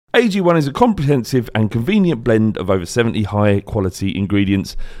AG1 is a comprehensive and convenient blend of over 70 high-quality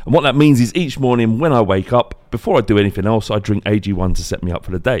ingredients. And what that means is each morning when I wake up, before I do anything else, I drink AG1 to set me up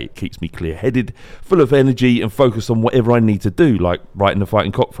for the day. It keeps me clear-headed, full of energy and focused on whatever I need to do, like writing The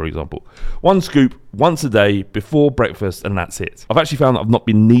Fighting Cock, for example. One scoop once a day before breakfast, and that's it. I've actually found that I've not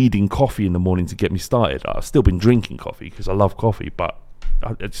been needing coffee in the morning to get me started. I've still been drinking coffee because I love coffee, but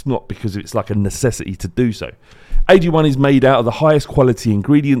it's not because it's like a necessity to do so. AG1 is made out of the highest quality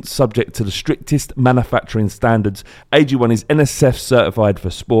ingredients subject to the strictest manufacturing standards. AG1 is NSF certified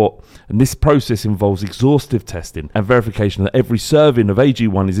for sport, and this process involves exhaustive testing and verification that every serving of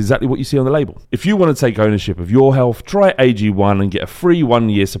AG1 is exactly what you see on the label. If you want to take ownership of your health, try AG1 and get a free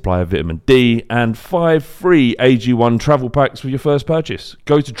 1-year supply of vitamin D and 5 free AG1 travel packs with your first purchase.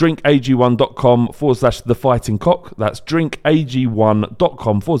 Go to drinkag1.com/thefightingcock. That's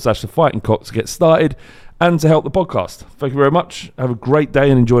drinkag1.com/thefightingcock to get started and to help the podcast. Thank you very much. Have a great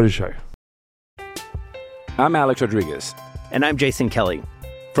day and enjoy the show. I'm Alex Rodriguez. And I'm Jason Kelly.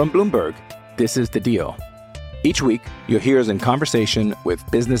 From Bloomberg, this is The Deal. Each week, you'll hear us in conversation with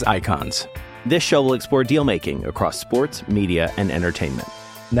business icons. This show will explore deal-making across sports, media, and entertainment.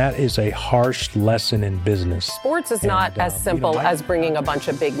 That is a harsh lesson in business. Sports is not as simple as bringing a bunch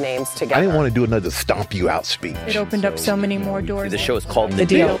of big names together. I didn't want to do another stomp you out speech. It opened up so many more doors. The show is called The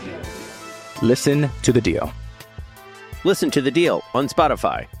Deal. Listen to The Deal. Listen to The Deal on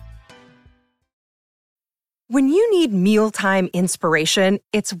Spotify. When you need mealtime inspiration,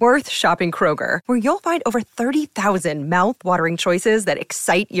 it's worth shopping Kroger, where you'll find over 30,000 mouth-watering choices that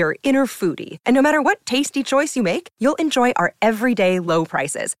excite your inner foodie. And no matter what tasty choice you make, you'll enjoy our everyday low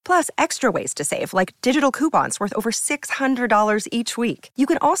prices, plus extra ways to save, like digital coupons worth over $600 each week. You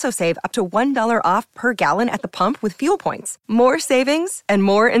can also save up to $1 off per gallon at the pump with fuel points. More savings and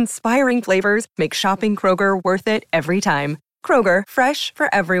more inspiring flavors make shopping Kroger worth it every time. Kroger, fresh for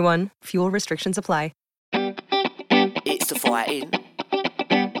everyone. Fuel restrictions apply. It's the fighting.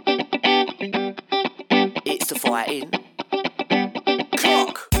 It's the fighting.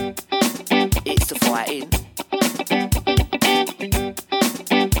 Cock. It's the fighting.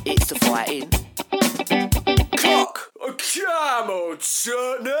 It's the fighting. Cock.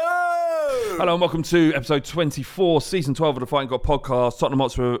 Hello and welcome to episode 24, season 12 of the Fighting Cock podcast. Tottenham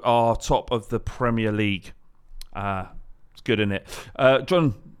Hotspur are top of the Premier League. It's good, isn't it?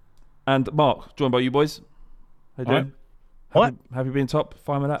 John and Mark, joined by you boys. How you doing? What? Happy being top?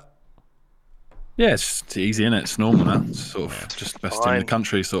 Fine with that? Yeah, it's easy, innit? It's normal now. It's sort of just the best team in the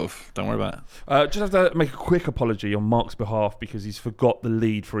country, sort of. Don't worry about it. Just have to make a quick apology on Mark's behalf because he's forgot the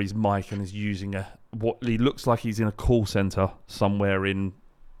lead for his mic and is using what he looks like he's in a call centre somewhere in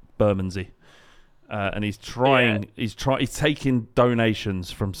Bermondsey. And he's trying, he's taking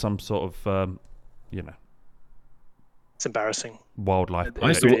donations from some sort of, It's embarrassing. Wildlife. I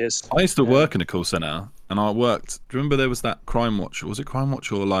used to work in a call centre, and I worked. Do you remember there was that Crime Watch? Was it Crime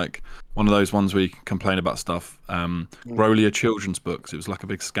Watch or like one of those ones where you can complain about stuff? Rolia children's books. It was like a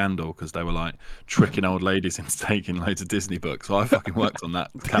big scandal because they were like tricking old ladies into taking loads of Disney books. So I fucking worked on that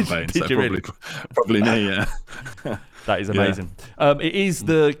campaign. Did so you really? Probably me. Yeah. That is amazing. Yeah. It is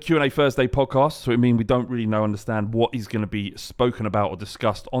the Q&A Thursday podcast, so it means we don't really understand what is going to be spoken about or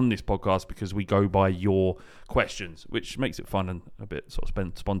discussed on this podcast because we go by your questions, which makes it fun and a bit sort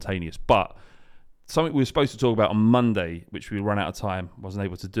of spontaneous. But something we were supposed to talk about on Monday, which we ran out of time, wasn't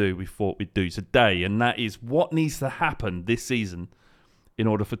able to do, we thought we'd do today, and that is what needs to happen this season in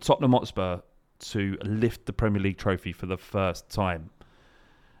order for Tottenham Hotspur to lift the Premier League trophy for the first time.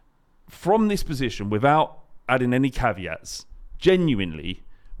 From this position, without adding any caveats, genuinely,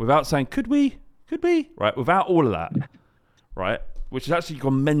 without saying, could we, right, without all of that, right, which has actually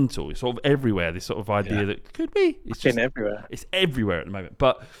gone mental. It's sort of everywhere, this sort of idea that could we? It's just everywhere. It's everywhere at the moment.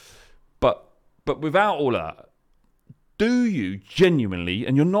 But without all of that, do you genuinely,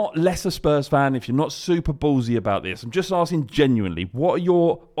 and you're not less a Spurs fan if you're not super ballsy about this, I'm just asking genuinely, what's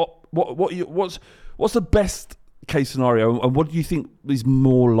the best case scenario and what do you think is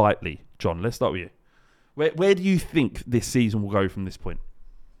more likely? John, let's start with you. Where do you think this season will go from this point?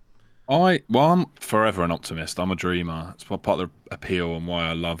 I'm forever an optimist. I'm a dreamer. It's part of the appeal and why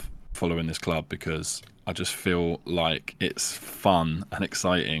I love following this club, because I just feel like it's fun and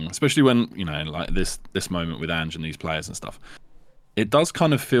exciting, especially when, like this moment with Ange and these players and stuff. It does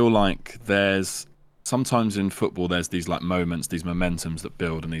kind of feel like there's sometimes in football, there's these like moments, these momentums that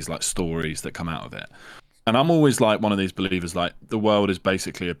build and these like stories that come out of it. And I'm always like one of these believers, like the world is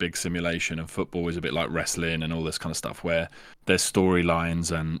basically a big simulation and football is a bit like wrestling and all this kind of stuff where there's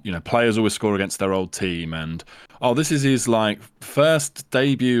storylines and, players always score against their old team and, this is his like first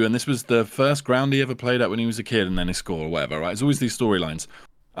debut and this was the first ground he ever played at when he was a kid and then he scored or whatever, right? There's always these storylines.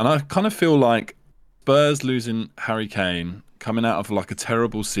 And I kind of feel like Spurs losing Harry Kane, coming out of like a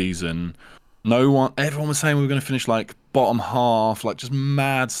terrible season. Everyone was saying we were going to finish like bottom half, like just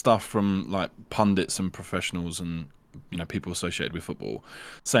mad stuff from like pundits and professionals and people associated with football,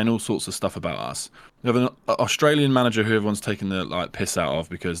 saying all sorts of stuff about us. We have an Australian manager who everyone's taking the like piss out of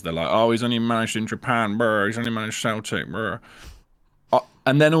because they're like, oh, he's only managed in Japan, he's only managed Celtic,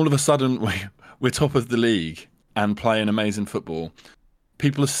 and then all of a sudden we're top of the league and playing amazing football.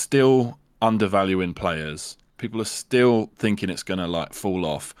 People are still undervaluing players. People are still thinking it's going to like fall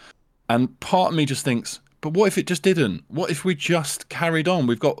off. And part of me just thinks, but what if it just didn't? What if we just carried on?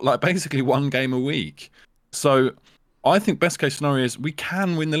 We've got like basically one game a week. So I think best case scenario is we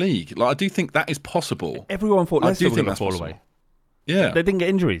can win the league. Like I do think that is possible. Everyone thought Leicester were going to fall away. Yeah. They didn't get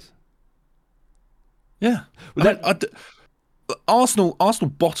injuries. Yeah. Arsenal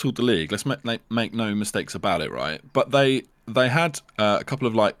bottled the league. Let's make no mistakes about it, right? But they had a couple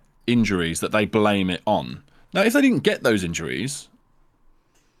of like injuries that they blame it on. Now, if they didn't get those injuries,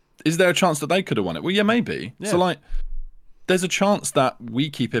 is there a chance that they could have won it? Well, yeah, maybe. Yeah. So like, there's a chance that we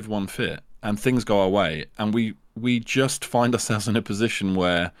keep everyone fit and things go our way, and we just find ourselves in a position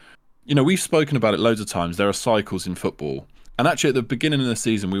where, we've spoken about it loads of times. There are cycles in football. And actually, at the beginning of the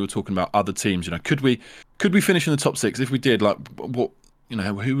season, we were talking about other teams. Could we finish in the top 6? If we did, like, what,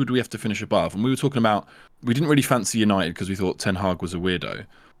 who would we have to finish above? And we were talking about, we didn't really fancy United because we thought Ten Hag was a weirdo.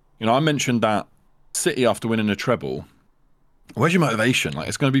 I mentioned that City, after winning a treble, where's your motivation? Like,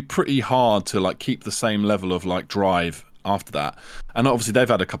 it's going to be pretty hard to like keep the same level of like drive after that. And obviously, they've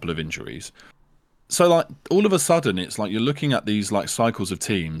had a couple of injuries. So like all of a sudden it's like you're looking at these like cycles of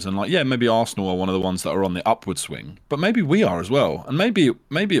teams and like, yeah, maybe Arsenal are one of the ones that are on the upward swing, but maybe we are as well. And maybe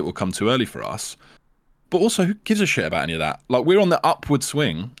it will come too early for us. But also, who gives a shit about any of that? Like, we're on the upward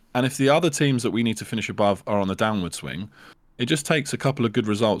swing, and if the other teams that we need to finish above are on the downward swing, it just takes a couple of good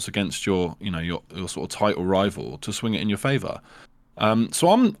results against your sort of title rival to swing it in your favour.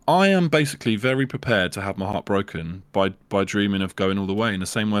 So I am basically very prepared to have my heart broken by dreaming of going all the way in the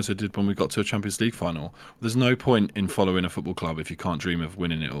same way as I did when we got to a Champions League final. There's no point in following a football club if you can't dream of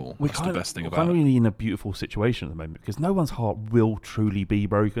winning it all. That's the best thing about it. We're kind of really in a beautiful situation at the moment because no one's heart will truly be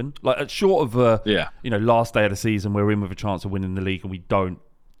broken. Like, short of last day of the season, we're in with a chance of winning the league and we don't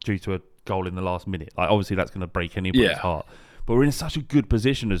due to a goal in the last minute. Like, obviously that's going to break anybody's heart. But we're in such a good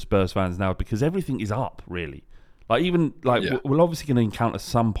position as Spurs fans now because everything is up, really. Like, even we're obviously going to encounter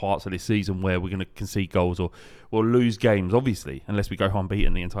some parts of this season where we're going to concede goals or lose games, obviously, unless we go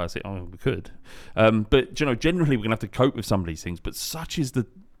unbeaten the entire season. Oh, we could. But generally we're going to have to cope with some of these things. But such is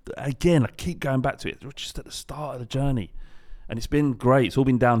again, I keep going back to it. We're just at the start of the journey, and it's been great. It's all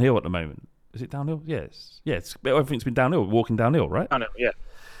been downhill at the moment. Is it downhill? Yes. Yeah. Everything's been downhill. We're walking downhill, right? Downhill. Yeah.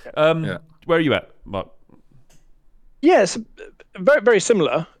 Where are you at, Mark? Yes, very very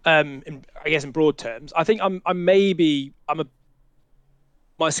similar. I guess in broad terms, I think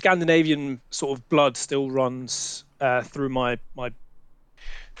my Scandinavian sort of blood still runs through my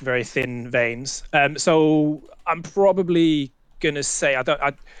very thin veins. So I'm probably gonna say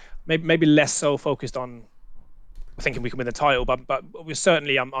maybe less so focused on thinking we can win the title, but we're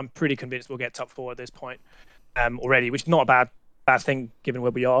certainly I'm pretty convinced we'll get top 4 at this point already, which is not a bad thing given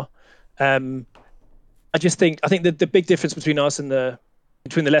where we are. I think the big difference between us and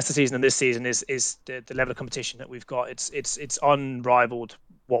between the Leicester season and this season is the level of competition that we've got. It's unrivaled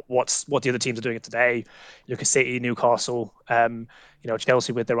what the other teams are doing today. You look at City, Newcastle,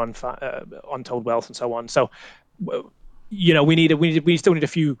 Chelsea with their untold wealth and so on. So we still need a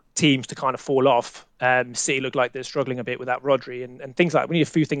few teams to kind of fall off. City look like they're struggling a bit without Rodri and things like that. We need a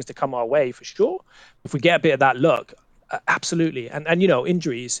few things to come our way for sure. If we get a bit of that luck. Absolutely, and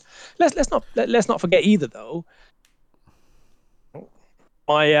injuries. Let's not forget either though.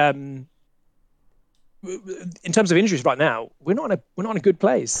 In terms of injuries right now, we're not in a good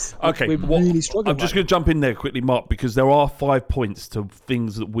place. Okay, we're really struggling. I'm just going to jump in there quickly, Mark, because there are 5 points to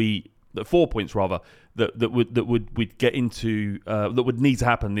things that 4 points rather that would get into that would need to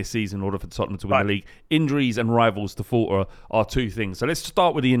happen this season in order for Tottenham to win the league. Injuries and rivals to falter are 2 things. So let's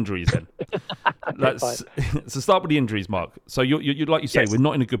start with the injuries then. So start with the injuries, Mark. So you'd like you say, we're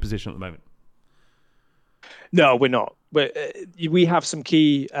not in a good position at the moment. No, we're not. We have some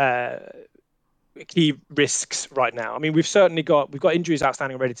key risks right now. I mean, we've got injuries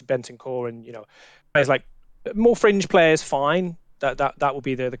outstanding already to Bentancur and players like more fringe players. Fine, that will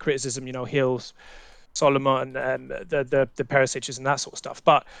be the criticism. Hills, Solomon, the Perisic's and that sort of stuff.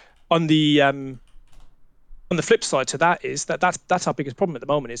 But on the on the flip side to that is that's our biggest problem at the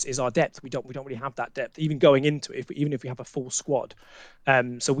moment is our depth. We don't really have that depth even going into it. Even if we have a full squad,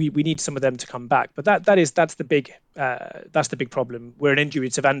 so we need some of them to come back. But that's the big problem. We're an injury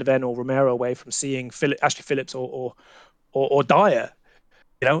to Van de Ven or Romero away from seeing Ashley Phillips or Dyer.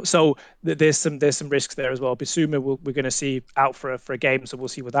 So there's some risks there as well. Bissouma we're going to see out for a game, so we'll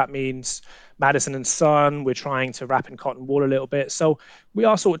see what that means. Maddison and Son, we're trying to wrap in cotton wool a little bit. So we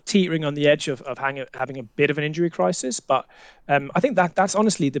are sort of teetering on the edge of having a bit of an injury crisis. But I think that's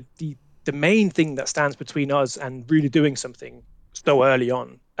honestly the main thing that stands between us and really doing something so early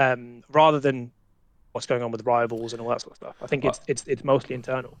on, rather than what's going on with rivals and all that sort of stuff. I think it's mostly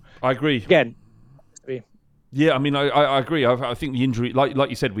internal. I agree. Again. Yeah, I mean, I agree. I think the injury, like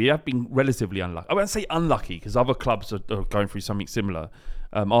you said, we have been relatively unlucky. I won't say unlucky because other clubs are going through something similar.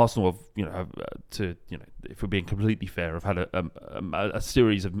 Arsenal have, if we're being completely fair, have had a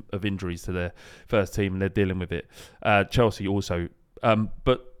series of injuries to their first team and they're dealing with it. Chelsea also,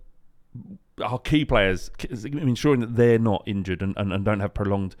 but our key players, ensuring that they're not injured and don't have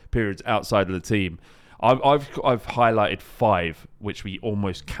prolonged periods outside of the team. I've highlighted 5 which we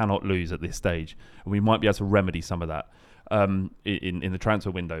almost cannot lose at this stage, and we might be able to remedy some of that in the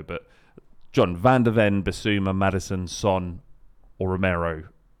transfer window. But John, Van de Ven, Bissouma, Maddison, Son, or Romero,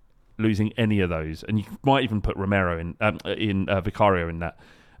 losing any of those, and you might even put Romero in Vicario in that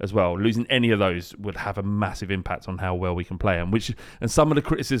as well. Losing any of those would have a massive impact on how well we can play, and some of the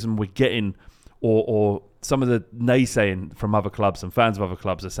criticism we're getting. Or some of the naysaying from other clubs and fans of other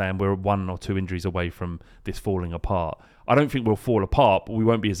clubs are saying we're 1 or 2 injuries away from this falling apart. I don't think we'll fall apart, but we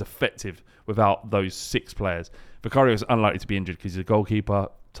won't be as effective without those 6 players. Vicario is unlikely to be injured because he's a goalkeeper,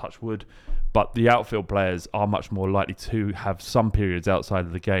 touch wood, but the outfield players are much more likely to have some periods outside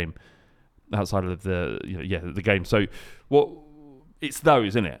of the game, the game. So it's those,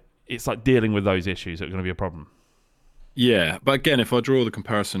 isn't it? It's like dealing with those issues that are going to be a problem. Yeah, but again, if I draw the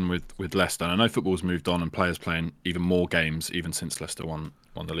comparison with Leicester, I know football's moved on and players playing even more games even since Leicester won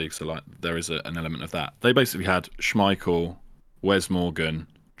the league, so like there is an element of that. They basically had Schmeichel, Wes Morgan,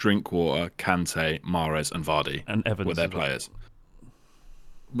 Drinkwater, Kante, Mahrez and Vardy and Evans were their players.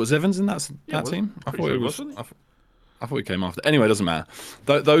 Was Evans in that team? I thought it was. I thought he came after. Anyway, it doesn't matter.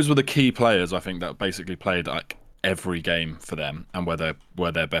 Those were the key players, I think, that basically played like every game for them and were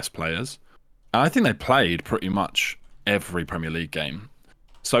their best players. And I think they played pretty much every Premier League game,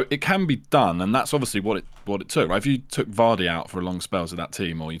 so it can be done, and that's obviously what it took. Right? If you took Vardy out for long spells of that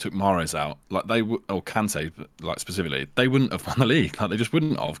team, or you took Mahrez out, like or Kante, like specifically, they wouldn't have won the league. Like they just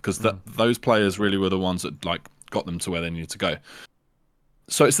wouldn't have, because those players really were the ones that like got them to where they needed to go.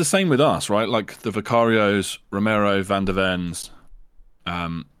 So it's the same with us, right? Like the Vicarios, Romero, Van de Vens,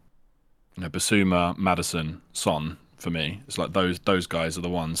 Bissouma, Maddison, Son. For me, it's like those guys are the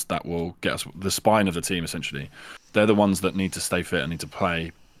ones that will get us the spine of the team. Essentially, they're the ones that need to stay fit and need to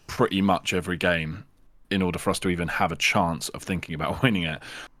play pretty much every game in order for us to even have a chance of thinking about winning it.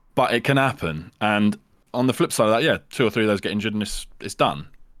 But it can happen, and on the flip side of that, 2 or 3 of those get injured and it's done.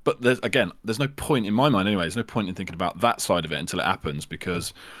 But there's no point in my mind anyway. There's no point in thinking about that side of it until it happens,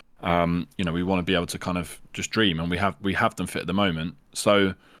 because we want to be able to kind of just dream, and we have them fit at the moment.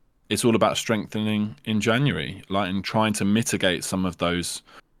 So it's all about strengthening in January, and trying to mitigate some of those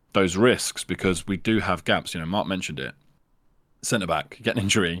risks, because we do have gaps. Mark mentioned it. Centre back, you get an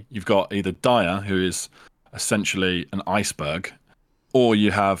injury, you've got either Dyer, who is essentially an iceberg, or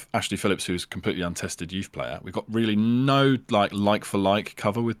you have Ashley Phillips, who's a completely untested youth player. We've got really no like for like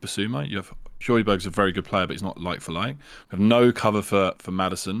cover with Bissouma. You have Højbjerg's a very good player, but he's not like for like. We have no cover for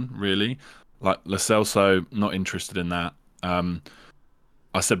Maddison, really. Like Lo Celso, not interested in that.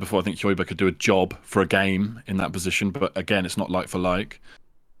 I said before, I think Højbjerg could do a job for a game in that position, but again, it's not like for like.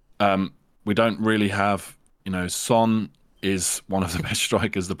 We don't really have, Son is one of the best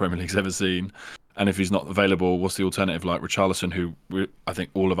strikers the Premier League's ever seen, and if he's not available, what's the alternative? Like Richarlison, who I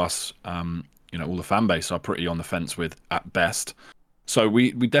think all of us, all the fan base are pretty on the fence with at best. So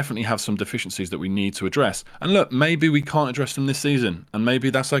we definitely have some deficiencies that we need to address. And look, maybe we can't address them this season, and maybe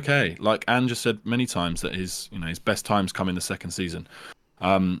that's okay. Like Anne just said many times, that his best times come in the second season.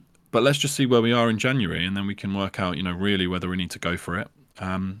 But let's just see where we are in January, and then we can work out, really whether we need to go for it.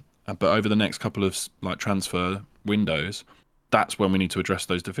 But over the next couple of transfer windows, that's when we need to address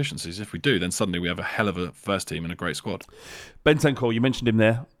those deficiencies. If we do, then suddenly we have a hell of a first team and a great squad. Bentancur, you mentioned him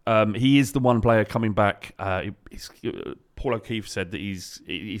there. He is the one player coming back. Paul O'Keefe said that he's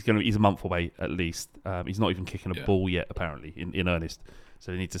a month away at least. He's not even kicking a ball yet, apparently, in earnest.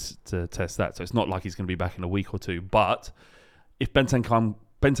 So they need to test that. So it's not like he's going to be back in a week or two. But if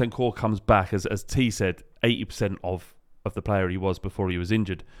Bentancur comes back, as T said, 80% of the player he was before he was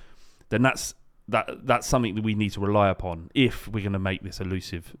injured, then that's that's something that we need to rely upon if we're going to make this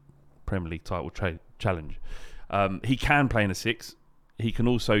elusive Premier League title challenge. He can play in a 6. He can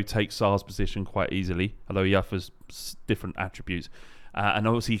also take Sarr's position quite easily, although he offers different attributes. And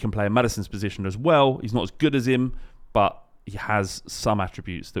obviously he can play in Maddison's position as well. He's not as good as him, but he has some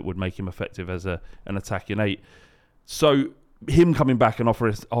attributes that would make him effective as an attacking 8. So him coming back and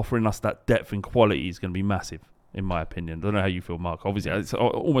offering us that depth and quality is going to be massive, in my opinion. I don't know how you feel, Mark. Obviously, it's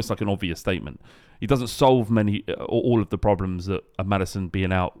almost like an obvious statement. He doesn't solve all of the problems that a Maddison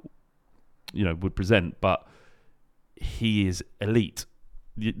being out, would present, but he is elite.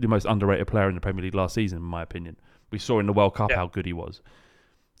 The most underrated player in the Premier League last season, in my opinion. We saw in the World Cup how good he was.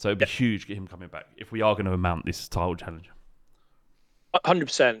 So it'd be huge to get him coming back if we are going to mount this title challenge.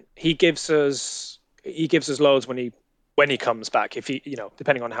 100%. He gives us loads when he comes back. If he,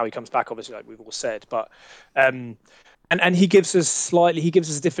 depending on how he comes back, obviously, like we've all said, but and he gives us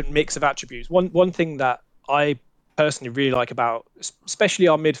a different mix of attributes. One thing that I personally really like about, especially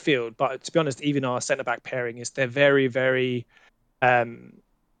our midfield, but to be honest, even our centre back pairing, is they're very, very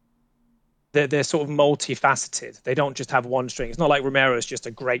they're sort of multifaceted. They don't just have one string. It's not like Romero is just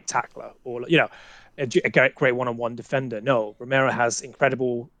a great tackler or a great one-on-one defender. No, Romero has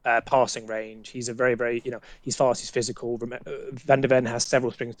incredible passing range. He's a very, very he's fast, he's physical. Van de Ven has several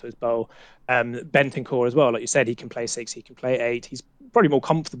strings to his bow. Bentancur as well, like you said, he can play 6, he can play 8. He's probably more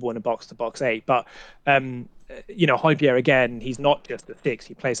comfortable in a box-to-box 8. But Højbjerg again, he's not just a 6.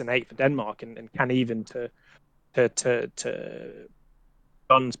 He plays an 8 for Denmark and can even to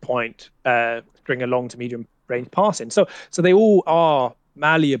John's point, string a long to medium range passing. So they all are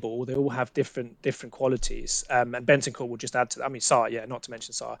malleable. They all have different qualities. And Bentancur will just add to that. I mean, Sarr, not to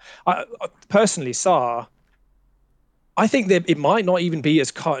mention Sarr. Personally, Sarr, I think that it might not even be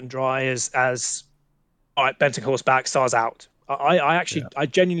as cut and dry as all right, Bentancur's back, Sarr's out. I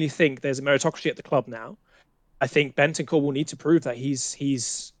genuinely think there's a meritocracy at the club now. I think Bentancur will need to prove that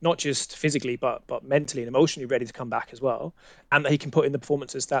he's not just physically but mentally and emotionally ready to come back as well, and that he can put in the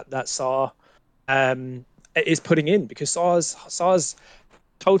performances that Sarr is putting in, because Sarr's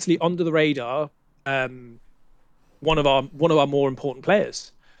totally under the radar, one of our more important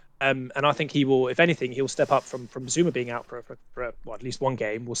players, and I think he will, if anything, he'll step up from Zuma being out for at least one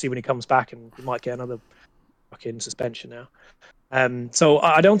game. We'll see when he comes back, and he might get another fucking suspension now. So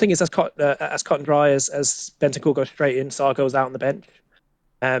I don't think it's as cut and dry as Bentancur goes straight in, Sarr goes out on the bench.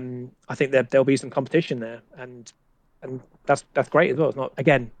 I think there'll be some competition there, and that's great as well. It's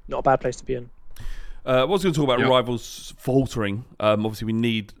not a bad place to be in. I was going to talk about rivals faltering. Obviously, we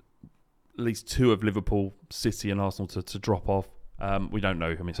need at least 2 of Liverpool, City, and Arsenal to drop off. We don't know.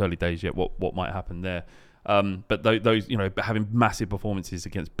 I mean, it's early days yet. What might happen there? But those, having massive performances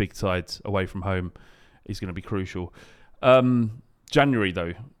against big sides away from home is going to be crucial. January,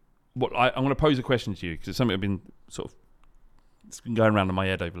 though, I'm going to pose a question to you, because it's something I've been it's been going around in my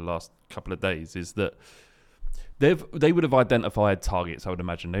head over the last couple of days, is that they would have identified targets, I would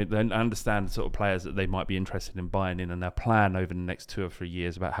imagine. They understand the sort of players that they might be interested in buying in, and their plan over the next 2 or 3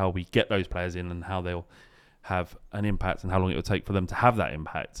 years about how we get those players in and how they'll have an impact and how long it will take for them to have that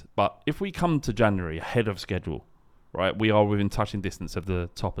impact. But if we come to January ahead of schedule, right, we are within touching distance of the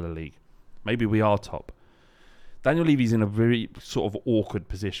top of the league. Maybe we are top. Daniel Levy's in a very sort of awkward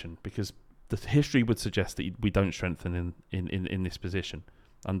position, because the history would suggest that we don't strengthen in this position.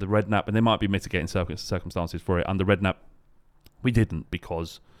 Under Redknapp, and there might be mitigating circumstances for it. Under Redknapp, we didn't,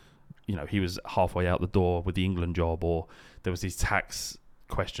 because he was halfway out the door with the England job, or there was these tax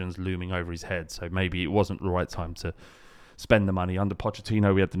questions looming over his head. So maybe it wasn't the right time to spend the money. Under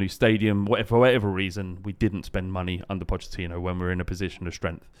Pochettino, we had the new stadium. For whatever reason, we didn't spend money under Pochettino when we were in a position of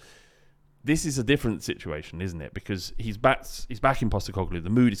strength. This is a different situation, isn't it? Because he's back in Postecoglou. The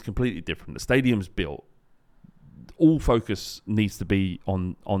mood is completely different. The stadium's built. All focus needs to be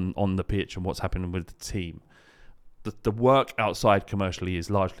on the pitch and what's happening with the team. The work outside commercially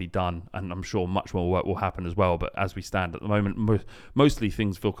is largely done, and I'm sure much more work will happen as well. But as we stand at the moment, mostly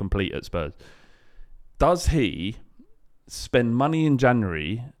things feel complete at Spurs. Does he spend money in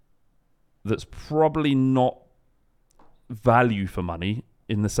January that's probably not value for money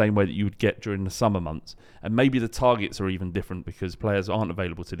in the same way that you would get during the summer months? And maybe the targets are even different because players aren't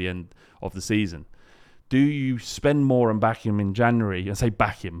available to the end of the season. Do you spend more and back him in January? And say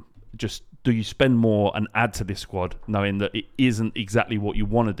back him, just do you spend more and add to this squad, knowing that it isn't exactly what you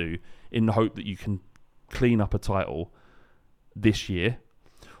want to do, in the hope that you can clean up a title this year?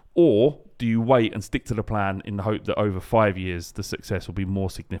 Or do you wait and stick to the plan in the hope that over 5 years the success will be more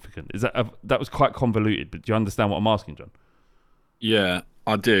significant? Is that was quite convoluted, but do you understand what I'm asking, John? Yeah,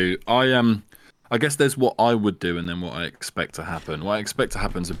 I do. I I guess there's what I would do and then what I expect to happen. What I expect to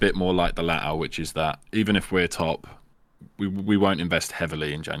happen is a bit more like the latter, which is that even if we're top, we won't invest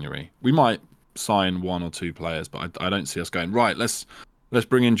heavily in January. We might sign 1 or 2 players, but I don't see us going, right, let's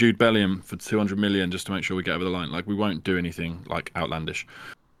bring in Jude Bellingham for 200 million just to make sure we get over the line. Like, we won't do anything like outlandish.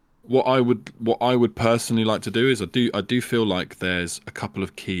 What I would personally like to do is I do feel like there's a couple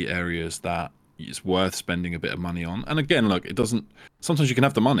of key areas that it's worth spending a bit of money on. And again, look, it doesn't. Sometimes you can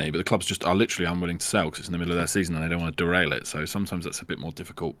have the money, but the clubs just are literally unwilling to sell because it's in the middle of their season and they don't want to derail it. So sometimes that's a bit more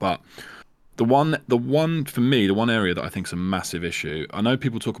difficult. But the one for me, the one area that I think is a massive issue. I know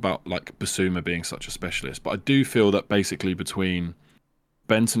people talk about like Bissouma being such a specialist, but I do feel that basically between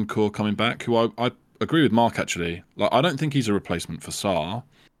Bentancur coming back, who I agree with Mark actually. Like, I don't think he's a replacement for Sarr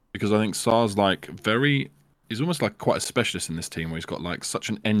because I think Sarr's like he's almost like quite a specialist in this team where he's got like such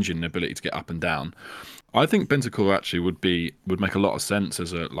an engine and ability to get up and down. I think Bentancur actually would make a lot of sense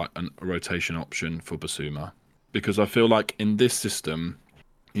as a rotation option for Bissouma, because I feel like in this system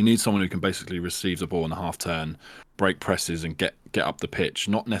you need someone who can basically receive the ball in a half turn, break presses and get up the pitch,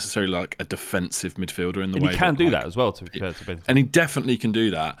 not necessarily like a defensive midfielder in the way. And he can do that as well, to be fair to Bentancur. And he definitely can do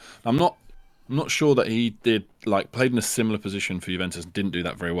that. I'm not sure that he did played in a similar position for Juventus and didn't do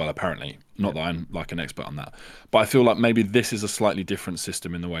that very well, apparently. Not that I'm like an expert on that. But I feel like maybe this is a slightly different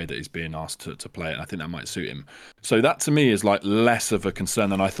system in the way that he's being asked to play it. And I think that might suit him. So that to me is like less of a concern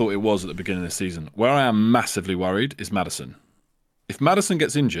than I thought it was at the beginning of the season. Where I am massively worried is Maddison. If Maddison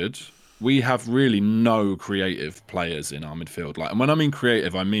gets injured, we have really no creative players in our midfield. And when I mean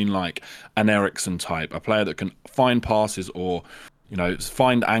creative, I mean like an Eriksen type, a player that can find passes or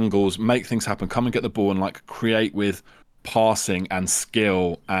find angles, make things happen, come and get the ball and like create with passing and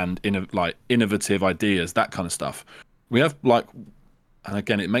skill and innovative ideas, that kind of stuff. We have and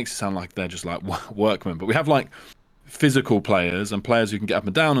again, it makes it sound like they're just like workmen, but we have like physical players and players who can get up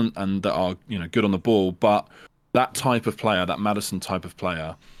and down and that are good on the ball. But that type of player, that Maddison type of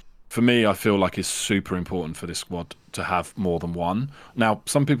player, for me, I feel like is super important for this squad to have more than one. Now,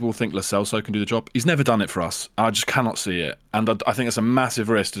 some people will think Lo Celso can do the job. He's never done it for us. I just cannot see it. And I think it's a massive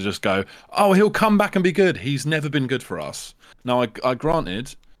risk to just go, oh, he'll come back and be good. He's never been good for us. Now, I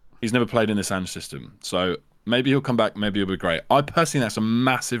granted, he's never played in this Ange system. So maybe he'll come back, maybe he'll be great. I personally think that's a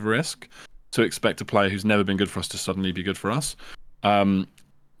massive risk to expect a player who's never been good for us to suddenly be good for us.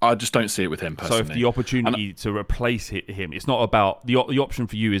 I just don't see it with him personally. So if the opportunity to replace him, it's not about the option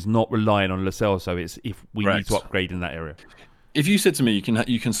for you is not relying on Lo Celso. It's if we need to upgrade in that area. If you said to me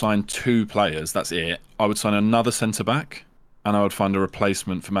you can sign 2 players, that's it. I would sign another centre back, and I would find a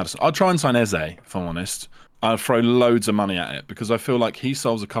replacement for Maddison. I'd try and sign Eze, if I'm honest. I'd throw loads of money at it because I feel like he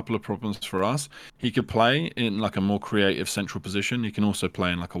solves a couple of problems for us. He could play in like a more creative central position. He can also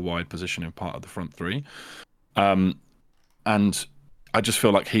play in like a wide position in part of the front 3, and I just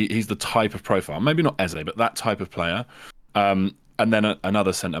feel like he's the type of profile, maybe not Eze, but that type of player. And then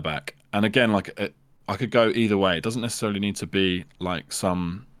another centre back. And again, I could go either way. It doesn't necessarily need to be like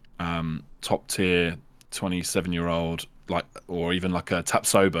some top tier 27-year-old, or even like a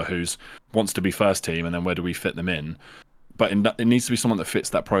Tapsoba who wants to be first team, and then where do we fit them in? But it needs to be someone that fits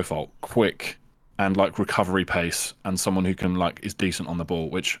that profile, quick and like recovery pace, and someone who can is decent on the ball,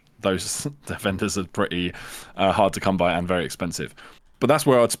 which those defenders are pretty hard to come by and very expensive. But that's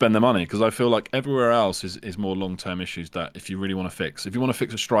where I'd spend the money, because I feel like everywhere else is more long-term issues that if you really want to fix. If you want to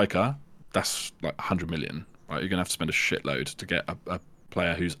fix a striker, that's like 100 million, right? You're going to have to spend a shitload to get a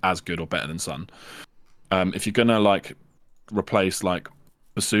player who's as good or better than Son. If you're going to replace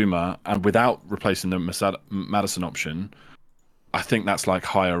Bissouma and without replacing the Maddison option, I think that's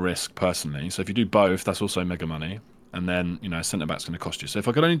higher risk personally. So if you do both, that's also mega money. And then, a centre-back's going to cost you. So if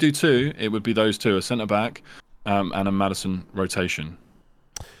I could only do 2, it would be those 2, a centre-back and a Maddison rotation.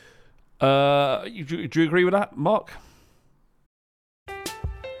 Do you agree with that, Mark?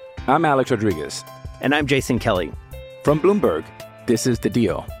 I'm Alex Rodriguez. And I'm Jason Kelly. From Bloomberg, this is The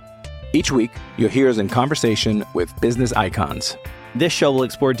Deal. Each week, you'll hear us in conversation with business icons. This show will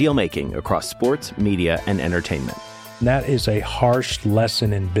explore deal-making across sports, media, and entertainment. That is a harsh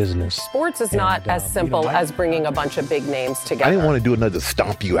lesson in business. Sports is not as simple as bringing a bunch of big names together. I didn't want to do another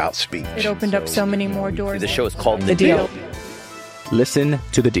stomp you out speech. It opened up so many more doors. The show is called The Deal. Listen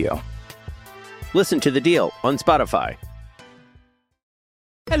to The Deal. Listen to The Deal on Spotify.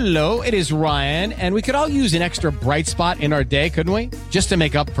 Hello, it is Ryan, and we could all use an extra bright spot in our day, couldn't we? Just to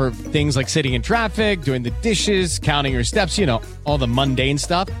make up for things like sitting in traffic, doing the dishes, counting your steps, all the mundane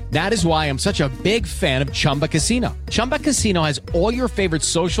stuff. That is why I'm such a big fan of Chumba Casino. Chumba Casino has all your favorite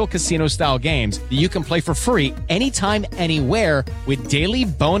social casino-style games that you can play for free anytime, anywhere with daily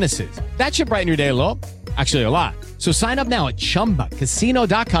bonuses. That should brighten your day a little. Actually, a lot. So sign up now at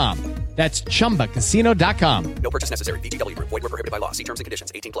ChumbaCasino.com. That's ChumbaCasino.com. No purchase necessary. VGW Group. Void where prohibited by law. See terms and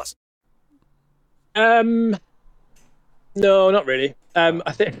conditions. 18+. No, not really.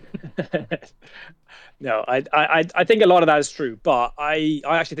 I think no. I think a lot of that is true, but I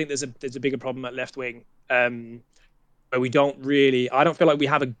actually think there's a bigger problem at left wing, where we don't really. I don't feel like we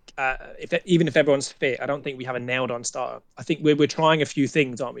have even if everyone's fit, I don't think we have a nailed on starter. I think we're trying a few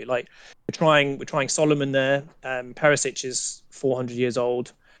things, aren't we? Like we're trying Solomon there. Perisic is 400 years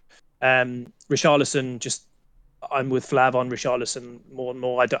old. Richarlison, I'm with Flav on Richarlison more and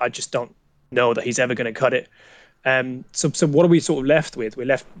more. I just don't know that he's ever going to cut it. So what are we sort of left with? We're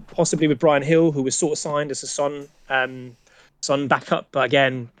left possibly with Brian Hill, who was sort of signed as a Son backup, but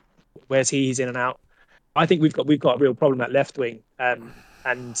again, where's he? He's in and out. I think we've got a real problem at left wing,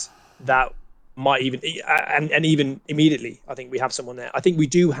 and that might even and even immediately, I think we have someone there. I think we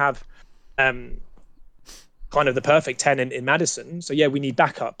do have kind of the perfect 10 in Maddison. So yeah, we need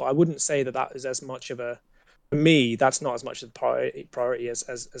backup, but I wouldn't say that is as much of for me, that's not as much of a priority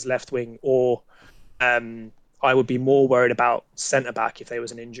as left wing, or I would be more worried about centre back if there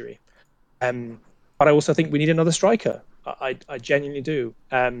was an injury. But I also think we need another striker. I genuinely do.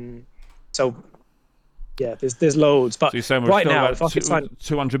 So yeah, there's loads. But so you're saying we're right still now, about if I could sign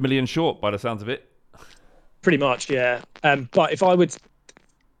 200 million short by the sounds of it. Pretty much, yeah. But if I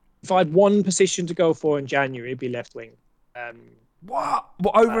had one position to go for in January, it'd be left wing. What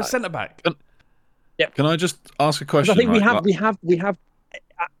over a centre back? Yeah. Can I just ask a question? I think right?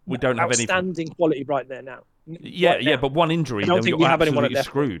 we don't have any outstanding quality right there now. Yeah, but one injury, then you're absolutely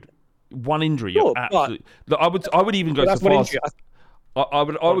screwed. One injury, you're absolutely. Look, I would even go so far.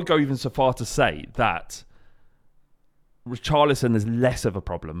 I would go even so far to say that Richarlison is less of a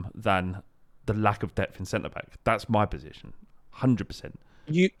problem than the lack of depth in centre back. That's my position, 100%.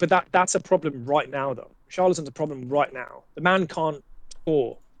 But that's a problem right now, though. Richarlison's a problem right now. The man can't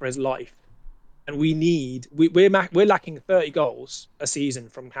score for his life, and we're lacking 30 goals a season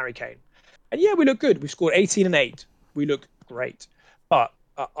from Harry Kane. And yeah, we look good. We scored 18 and 8. We look great. But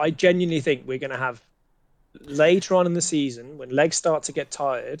I genuinely think we're going to have later on in the season, when legs start to get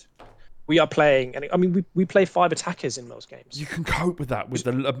tired, we are playing. And I mean, we play 5 attackers in most games. You can cope with that with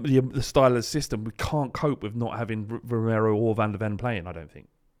the style of the system. We can't cope with not having Romero or Van de Ven playing, I don't think.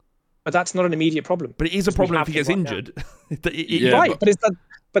 But that's not an immediate problem. But it is a problem if he gets injured. But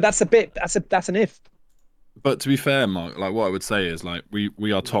that's an if. But to be fair, Mark, like what I would say is like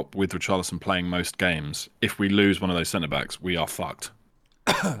we are top with Richarlison playing most games. If we lose one of those centre backs, we are fucked.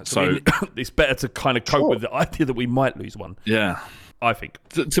 So it's better to kind of cope with the idea that we might lose one. Yeah, I think.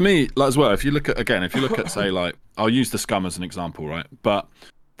 To me, like as well, if you look at say like I'll use the Scum as an example, right? But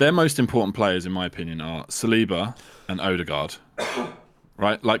their most important players, in my opinion, are Saliba and Odegaard,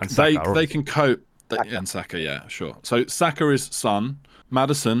 right? Like they can cope. And Saka, yeah, sure. So Saka is Son,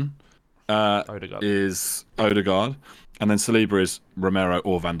 Maddison is Odegaard, and then Saliba is Romero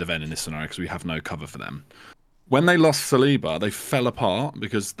or Van de Ven in this scenario because we have no cover for them. When they lost Saliba, they fell apart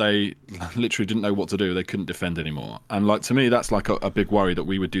because they literally didn't know what to do. They couldn't defend anymore. And like to me, that's like a big worry that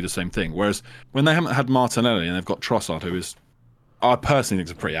we would do the same thing. Whereas when they haven't had Martinelli and they've got Trossard, who is, I personally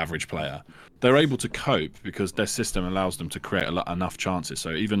think is a pretty average player, they're able to cope because their system allows them to create enough chances.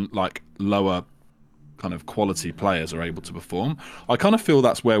 So even like lower kind of quality players are able to perform. I kind of feel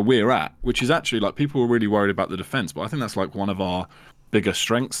that's where we're at, which is actually like people were really worried about the defense, but I think that's like one of our bigger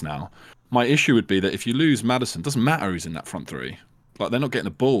strengths now. My issue would be that if you lose Maddison, it doesn't matter who's in that front three. Like they're not getting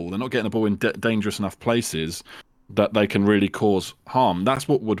the ball. They're not getting the ball in dangerous enough places that they can really cause harm. That's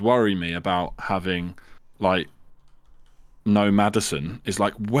what would worry me about having like no Maddison, is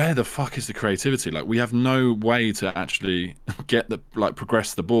like, where the fuck is the creativity? Like we have no way to actually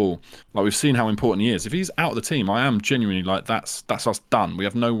progress the ball. Like we've seen how important he is. If he's out of the team, I am genuinely like that's us done. We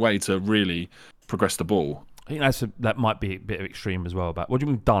have no way to really progress the ball. I think that might be a bit of extreme as well. But what do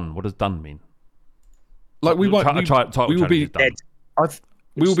you mean done? What does done mean? Like we will be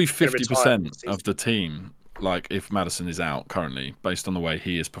 50% of the team. Like if Maddison is out currently, based on the way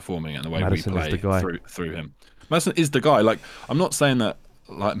he is performing and the way Maddison we play through him. Maddison is the guy. Like I'm not saying that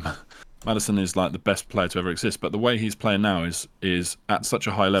like Maddison is like the best player to ever exist, but the way he's playing now is at such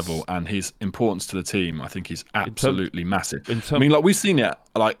a high level, and his importance to the team, I think, is absolutely massive. I mean, like we've seen it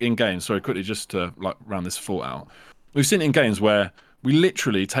like in games. Sorry, quickly, just to like round this thought out. We've seen it in games where we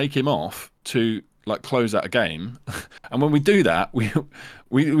literally take him off to like close out a game, and when we do that, we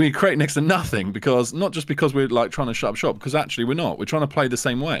create next to nothing, because not just because we're like trying to shut up shop, because actually we're not. We're trying to play the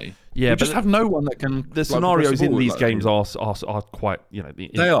same way. Yeah, we just have no one that can. The scenarios in these games are quite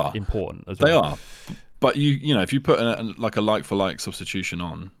they are important as well. They are, but you know if you put like a like for like substitution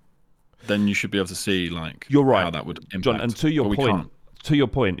on, then you should be able to see like you're right how that would impact. John, and to your to your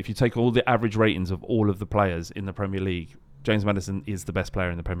point, if you take all the average ratings of all of the players in the Premier League, James Maddison is the best player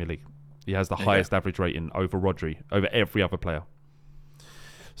in the Premier League. He has the highest average rating over Rodri, over every other player.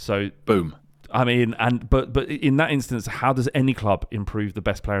 So, boom. I mean, but in that instance, how does any club improve the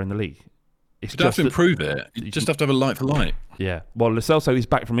best player in the league? You don't have to improve it. You just have to have a light for light. Yeah. Well, Lo Celso is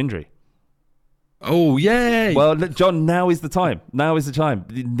back from injury. Oh, yay! Well, look, John, now is the time. Now is the time.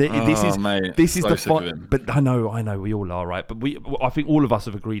 This is the fight. But I know, we all are, right? But I think all of us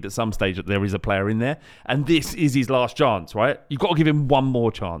have agreed at some stage that there is a player in there, and this is his last chance, right? You've got to give him one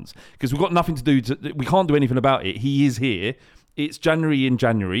more chance because we've got nothing to do. We can't do anything about it. He is here. It's January in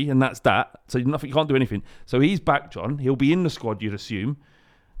January, and that's that. So you can't do anything. So he's back, John. He'll be in the squad, you'd assume.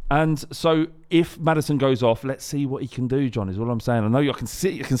 And so if Maddison goes off, let's see what he can do, John, is all I'm saying. I know I can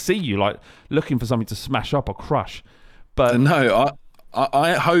see you like looking for something to smash up or crush. But no,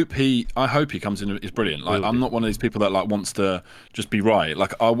 I hope he comes in is brilliant. Like I'm not one of these people that like wants to just be right.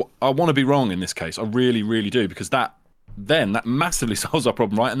 Like I want to be wrong in this case. I really, really do, because that massively solves our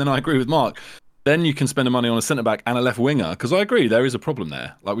problem, right? And then I agree with Mark. Then you can spend the money on a centre back and a left winger, because I agree there is a problem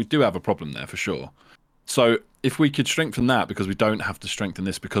there. Like we do have a problem there for sure. So if we could strengthen that, because we don't have to strengthen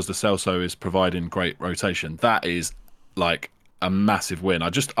this because the Celso is providing great rotation, that is like a massive win.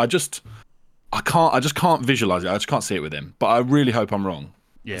 I just can't visualize it. I just can't see it with him. But I really hope I'm wrong.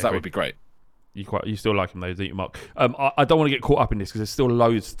 Yeah, that would be great. You still like him though, don't you, Mark? I don't want to get caught up in this because there's still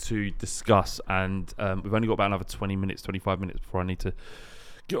loads to discuss, and we've only got about another 20 minutes, 25 minutes before I need to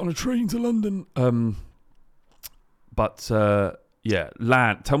get on a train to London. Yeah,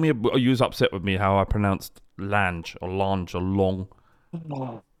 Lange. Tell me, you was upset with me how I pronounced Lange or Lange or Long.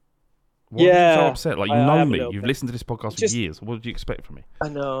 Why are you so upset? Like, you know me. You've listened to this podcast for years. What did you expect from me? I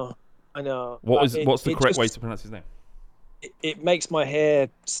know. What's the correct way to pronounce his name? It makes my hair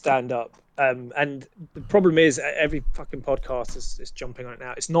stand up. And the problem is, every fucking podcast is jumping on it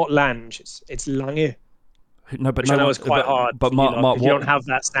now. It's not Lange. It's Lange. No, but I know it's quite hard. But Mark, you don't have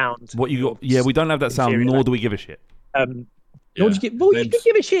that sound. What you got? Yeah, we don't have that sound. Nor do we give a shit. You should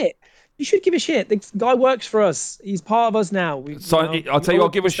give a shit. You should give a shit. The guy works for us. He's part of us now. I'll tell you, I'll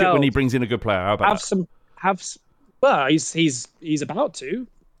give a shit when he brings in a good player. How about that? Well, he's about to.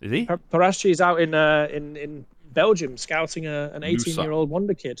 Is he? Paraschi is out in Belgium scouting an 18-year-old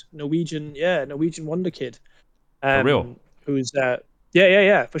wonder kid, Norwegian wonder kid. For real? Who's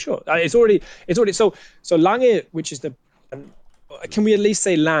yeah, for sure. It's already so Lange, which is the. Can we at least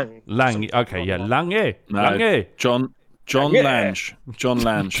say Lang? Lang, okay, yeah, Lange. No, Lange. John Lange. John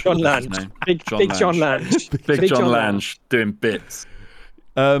Lange. John Lange. Big John Lange. Big John Lange doing bits.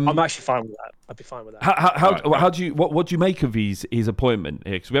 I'm actually fine with that. I'd be fine with that. How do you what do you make of his appointment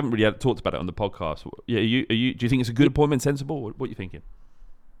here? Because we haven't really talked about it on the podcast. Yeah, do you think it's a good appointment, sensible? What are you thinking?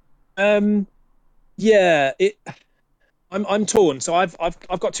 Yeah, I'm torn. So I've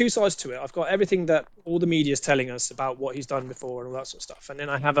got two sides to it. I've got everything that all the media is telling us about what he's done before and all that sort of stuff. And then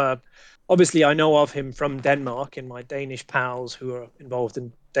I have obviously I know of him from Denmark and my Danish pals who are involved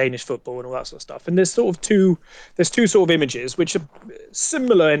in Danish football and all that sort of stuff. And there's two sort of images which are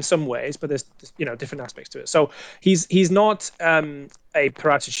similar in some ways, but there's different aspects to it. So he's not a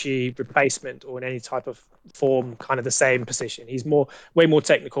Paratici replacement or in any type of form kind of the same position. He's way more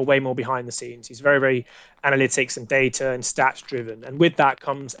technical, way more behind the scenes. He's very, very analytics and data and stats driven. And with that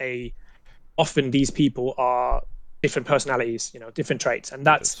comes often these people are different personalities, different traits. And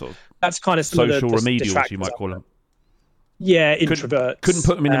that's kind of some social of the remedials, you might call them. Yeah, introverts. Couldn't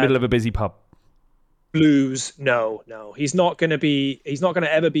put him in the middle of a busy pub. Blues, no. He's not going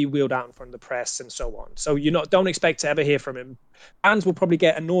to ever be wheeled out in front of the press and so on. So don't expect to ever hear from him. Fans will probably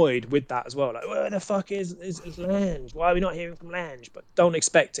get annoyed with that as well. Like, where the fuck is Lange? Why are we not hearing from Lange? But don't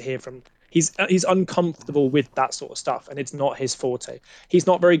expect to hear from. He's uncomfortable with that sort of stuff, and it's not his forte. He's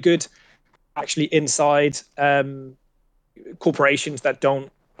not very good, actually, inside corporations that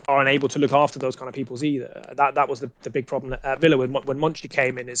are unable to look after those kind of peoples either. That was the big problem at Villa when Monchi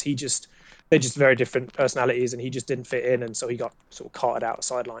came in. Is they're just very different personalities, and he just didn't fit in, and so he got sort of carted out,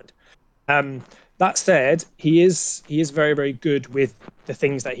 sidelined. That said, he is very, very good with the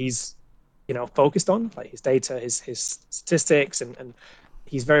things that he's focused on, like his data, his statistics, and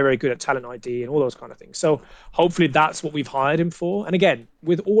he's very, very good at talent ID and all those kind of things. So hopefully that's what we've hired him for. And again,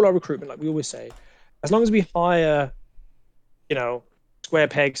 with all our recruitment, like we always say, as long as we hire, square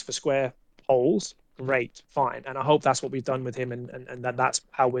pegs for square holes, great, fine. And I hope that's what we've done with him, and that's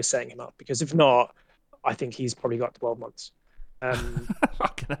how we're setting him up. Because if not, I think he's probably got 12 months.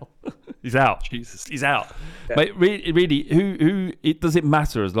 Fucking hell. He's out. Jesus. He's out. Yeah. Mate, really, who does it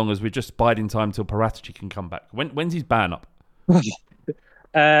matter as long as we're just biding time till Paratici can come back? When's his ban up?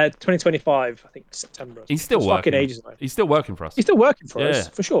 2025, I think September. He's still working. Fucking ages away. He's still working for us. He's still working for us,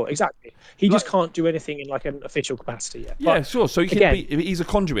 for sure. Exactly. He just can't do anything in like an official capacity yet. Yeah, but sure. So he's a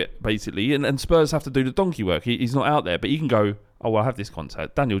conduit basically, and Spurs have to do the donkey work. He's not out there, but he can go. Oh, well, I have this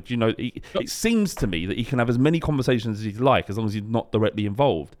contact. Daniel, do you know? It seems to me that he can have as many conversations as he'd like, as long as he's not directly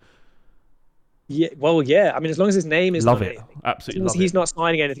involved. Yeah, well, yeah. I mean, as long as his name is love on it, anything, absolutely. as long as he's not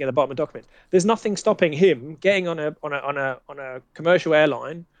signing anything at the bottom of the document. There's nothing stopping him getting on a commercial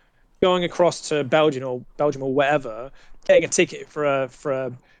airline, going across to Belgium or wherever, getting a ticket for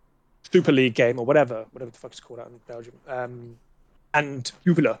a Super League game or whatever the fuck it's called out in Belgium, and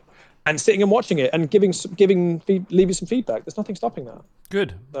Jupiler, and sitting and watching it and leaving some feedback. There's nothing stopping that.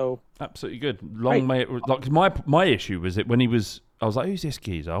 Good. So absolutely good. Long may it, like my issue was that when I was like, who's this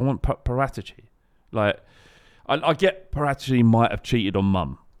geezer? I want Paratici. Like, I get Paratici might have cheated on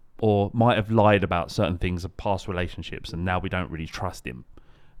mum or might have lied about certain things of past relationships, and now we don't really trust him.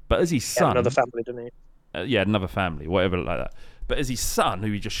 But as his son, another family, didn't he? Another family, whatever like that. But as his son,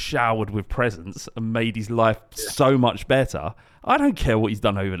 who he just showered with presents and made his life so much better, I don't care what he's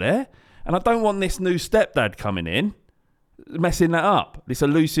done over there. And I don't want this new stepdad coming in, messing that up. This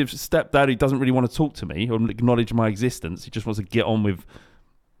elusive stepdad who doesn't really want to talk to me or acknowledge my existence. He just wants to get on with,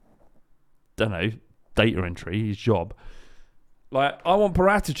 data entry, his job. Like, I want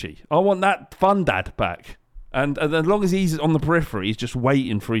Paratici. I want that fun dad back. And as long as he's on the periphery, he's just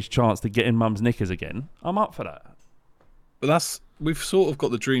waiting for his chance to get in mum's knickers again, I'm up for that. But we've sort of got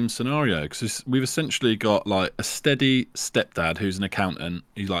the dream scenario, because we've essentially got like a steady stepdad who's an accountant.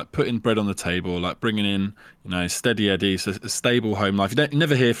 He's like putting bread on the table, like bringing in, steady Eddie, so a stable home life. You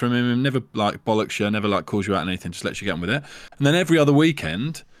never hear from him, never like bollocks you, never like calls you out on anything, just lets you get on with it. And then every other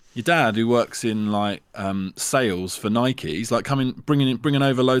weekend, your dad, who works in like sales for Nike, he's like bringing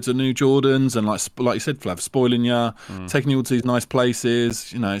over loads of new Jordans and like you said, Flav, spoiling you, taking you all to these nice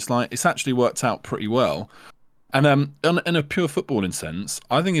places. It's actually worked out pretty well. And in a pure footballing sense,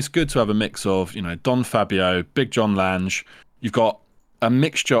 I think it's good to have a mix of, Don Fabio, Big John Lange. You've got a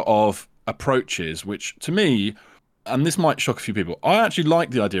mixture of approaches, which to me, and this might shock a few people, I actually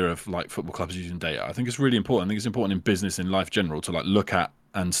like the idea of like football clubs using data. I think it's really important. I think it's important in business, in life general, to like look at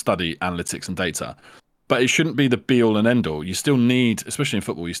and study analytics and data. But it shouldn't be the be all and end all. You still need, especially in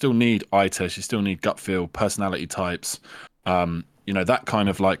football, you still need eye tests, you still need gut feel, personality types, that kind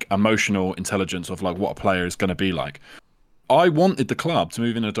of like emotional intelligence of like what a player is going to be like. I wanted the club to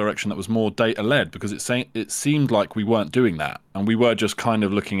move in a direction that was more data led, because it seemed like we weren't doing that, and we were just kind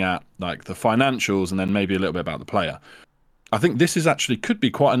of looking at like the financials and then maybe a little bit about the player. I think this could be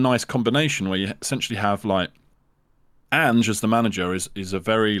quite a nice combination where you essentially have like Ange as the manager is a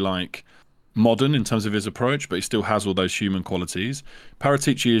very like modern in terms of his approach, but he still has all those human qualities.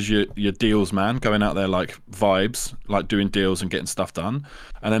 Paratici is your deals man, going out there like vibes, like doing deals and getting stuff done.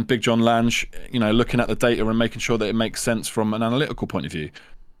 And then Big John Lange, looking at the data and making sure that it makes sense from an analytical point of view.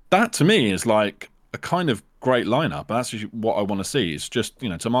 That to me is like a kind of great lineup. And that's what I want to see. It's just,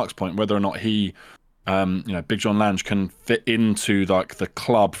 to Mark's point, whether or not he, Big John Lange can fit into like the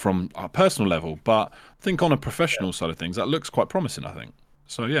club from a personal level. But I think on a professional side of things, that looks quite promising, I think.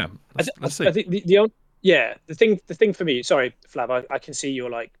 So yeah, let's see. I think the thing for me. Sorry, Flav, I can see you're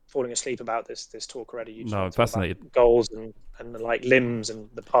like falling asleep about this talk already. No, I'm fascinated. Goals and like limbs and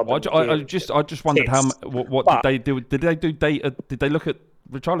the pub. I just wondered what did they do? Did they do data? Did they look at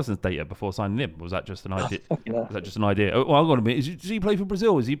Richarlison's data before signing him? Was that just an idea? Was that just an idea? Oh, well, hold on a minute. Does he play for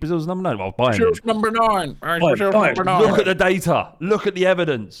Brazil? Is he Brazil's number 9? Well, buy him. Brazil's number 9. Brazil's number 9. Look at the data. Look at the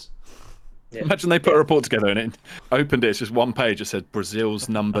evidence. Yeah. Imagine they put a report together and it opened it. It's just one page. It said Brazil's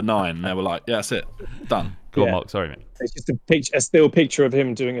number 9, and they were like, "Yeah, that's it, done." Go on, Mark. Sorry, mate. It's just a still picture of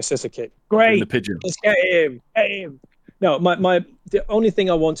him doing a scissor kick. Great. The pigeon. Let's get him. No, the only thing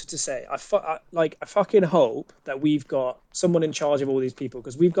I wanted to say, I fucking hope that we've got someone in charge of all these people,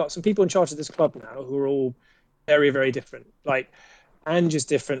 because we've got some people in charge of this club now who are all very, very different. Like, Ange is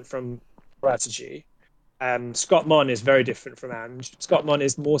different from Paratici. Scott Munn is very different from Ange. Scott Munn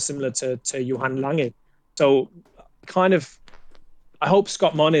is more similar to Johan Lange. So I hope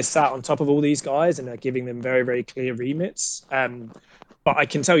Scott Munn is sat on top of all these guys and are giving them very, very clear remits. But I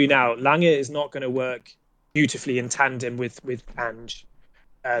can tell you now, Lange is not going to work beautifully in tandem with Ange.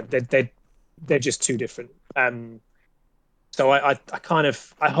 They're just too different. So I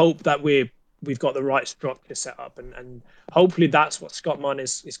hope that we've got the right structure set up, and hopefully that's what Scott Munn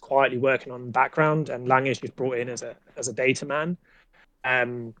is quietly working on in the background, and Lange is just brought in as a data man.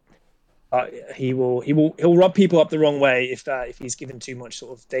 He'll rub people up the wrong way if he's given too much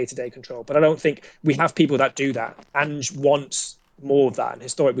sort of day-to-day control. But I don't think we have people that do that. Ange wants more of that, and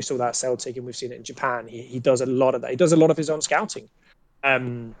historically we saw that at Celtic, and we've seen it in Japan. He does a lot of that. He does a lot of his own scouting.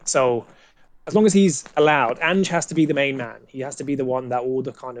 So as long as he's allowed, Ange has to be the main man. He has to be the one that all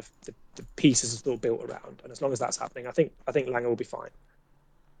the kind of the pieces are still built around. And as long as that's happening, I think Lange will be fine.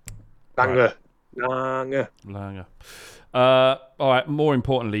 Lange. All right. More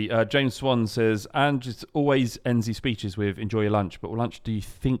importantly, James Swan says, Ange always ends his speeches with "Enjoy your lunch." But what lunch do you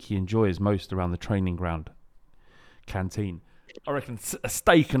think he enjoys most around the training ground canteen? I reckon a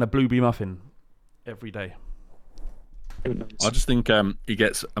steak and a blueberry muffin every day. I just think he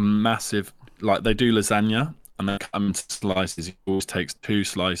gets a massive, like they do lasagna and they come into slices. He always takes 2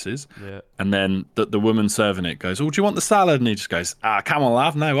 slices. Yeah. And then the woman serving it goes, "Oh, do you want the salad?" And he just goes, "Come on,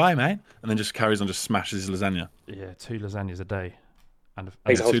 love, no way, mate." And then just carries on, just smashes his lasagna. Yeah, 2 lasagnas a day. And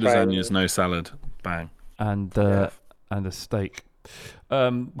 2 lasagnas, no salad. Bang. And a steak.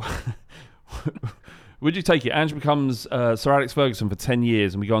 Would you take it? Ange becomes Sir Alex Ferguson for 10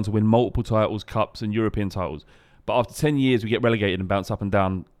 years and we go on to win multiple titles, cups and European titles. But after 10 years, we get relegated and bounce up and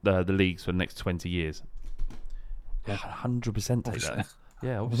down the leagues for the next 20 years. Yeah, 100% take that.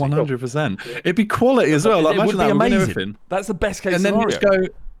 Yeah, 100%. It'd be quality as well. Like, it would imagine be that, amazing. everything. That's the best case and then scenario. You just go,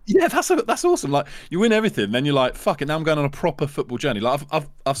 yeah, that's awesome. Like, you win everything, then you're like, fuck it, now I'm going on a proper football journey. Like,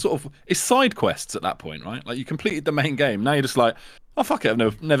 I've sort of, it's side quests at that point, right? Like, you completed the main game. Now you're just like, oh, fuck it,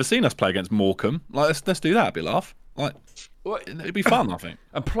 I've never seen us play against Morecambe. Like, let's do that. It'd be a laugh. Like, it'd be fun, I think.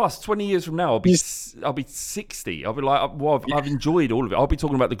 And plus, 20 years from now, I'll be 60. I'll be like, well, I've enjoyed all of it. I'll be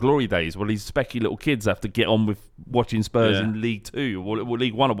talking about the glory days where these specky little kids have to get on with watching Spurs in League 2 or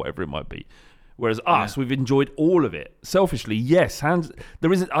League 1 or whatever it might be. Whereas us, we've enjoyed all of it. Selfishly, yes.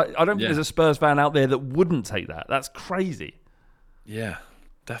 There isn't. I don't think there's a Spurs fan out there that wouldn't take that. That's crazy. Yeah.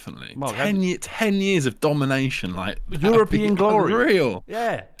 Definitely. Mark, 10 years of domination, like European glory. Unreal.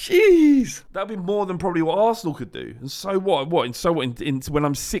 Yeah. Jeez. That'd be more than probably what Arsenal could do. And so what? When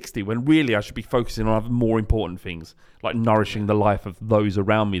I'm 60, when really I should be focusing on other more important things, like nourishing the life of those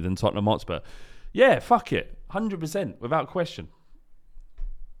around me than Tottenham Hotspur. Yeah, fuck it. 100%, without question.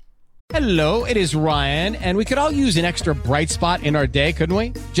 Hello, it is Ryan, and we could all use an extra bright spot in our day, couldn't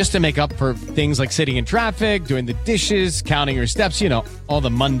we? Just to make up for things like sitting in traffic, doing the dishes, counting your steps, all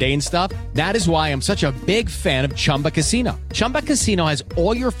the mundane stuff. That is why I'm such a big fan of Chumba Casino. Chumba Casino has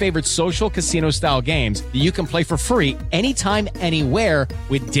all your favorite social casino-style games that you can play for free anytime, anywhere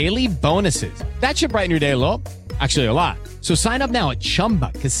with daily bonuses. That should brighten your day a little. Actually, a lot. So sign up now at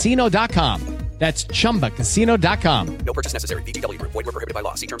ChumbaCasino.com. That's ChumbaCasino.com. No purchase necessary. VGW Group. Void where prohibited by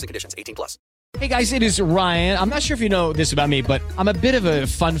law. See terms and conditions. 18+. Hey guys, it is Ryan. I'm not sure if you know this about me, but I'm a bit of a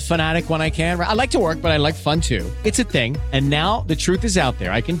fun fanatic when I can. I like to work, but I like fun too. It's a thing. And now the truth is out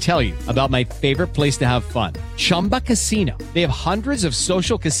there. I can tell you about my favorite place to have fun. Chumba Casino. They have hundreds of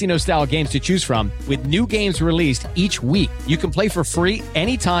social casino style games to choose from with new games released each week. You can play for free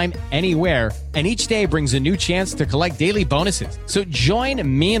anytime, anywhere. And each day brings a new chance to collect daily bonuses. So join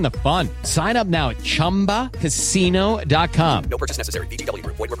me in the fun. Sign up now at ChumbaCasino.com. No purchase necessary. VGW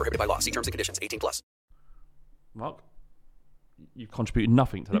Group. Void where prohibited by law. See terms and conditions. 18+. Mark, you've contributed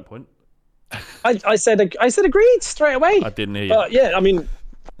nothing to that point. I said agreed straight away. I didn't hear you. But yeah, I mean,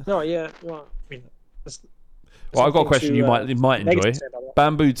 no, yeah. Well, I mean, well, I've got a question you might enjoy.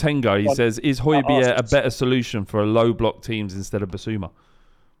 Bamboo Tengo, he says, is Højbjerg a better solution for low block teams instead of Basuma?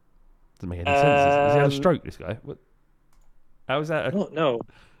 Doesn't make any sense. Has he had a stroke, this guy? What? How is that? No.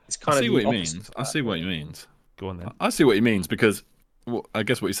 It's kind I see what he means. I see what he means. Go on then. I see what he means because I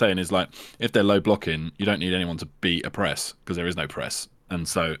guess what he's saying is like if they're low blocking, you don't need anyone to beat a press because there is no press, and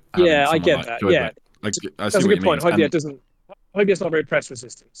so yeah, I get that. Yeah, I that's a good point. Højbjerg's not very press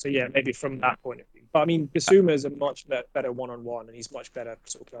resistant, so yeah, maybe from that point of view. But I mean, Basuma is a much better one-on-one, and he's much better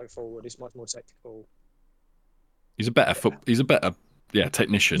sort of going forward. He's much more technical. He's a better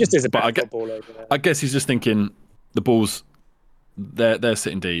technician. He just is a better footballer over there. I guess he's just thinking the ball's they're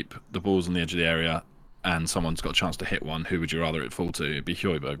sitting deep, the ball's on the edge of the area, and someone's got a chance to hit one. Who would you rather it fall to? It'd be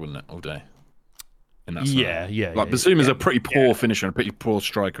Højbjerg, wouldn't it, all day? Yeah. Like Basuma's a pretty poor finisher and a pretty poor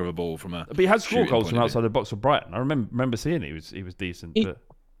striker of a ball from a. But he had scored goals from outside the box for Brighton. I remember seeing it. He was decent.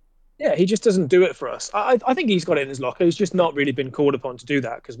 Yeah, he just doesn't do it for us. I think he's got it in his locker. He's just not really been called upon to do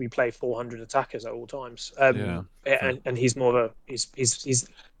that because we play 400 attackers at all times. And he's more of he's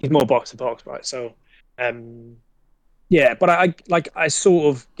more box to box, right? So, but I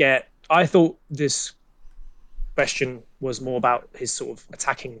sort of get. I thought this question was more about his sort of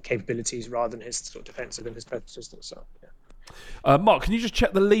attacking capabilities rather than his sort of defensive and his persistence. So, yeah. Mark, can you just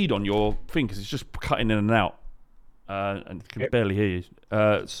check the lead on your thing because it's just cutting in and out. And can barely hear you.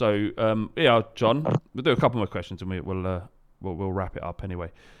 John, we'll do a couple more questions and we'll wrap it up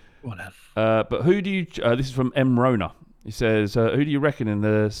anyway. Go on, but who do you? This is from M Rona. He says, who do you reckon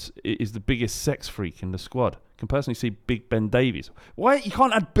is the biggest sex freak in the squad? Can personally see Big Ben Davies. Why? You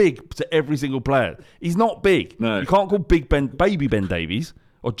can't add big to every single player. He's not big. No. You can't call Baby Ben Davies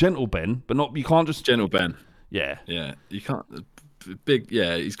or Gentle Ben, but you can't just... Gentle Ben. Yeah. Yeah. You can't... Big,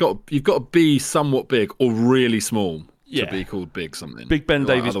 yeah. You've got to be somewhat big or really small to be called big something. Big Ben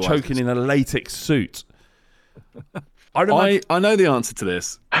Davies choking in a latex suit. I know the answer to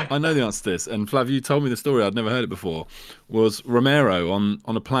this. And Flav, you told me the story. I'd never heard it before. Was Romero on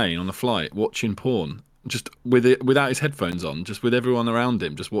a plane on a flight watching porn, just without his headphones on, just with everyone around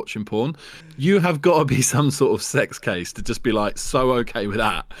him, just watching porn. You have got to be some sort of sex case to just be like so okay with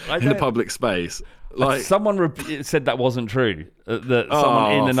that in the public space. Like someone said that wasn't true. That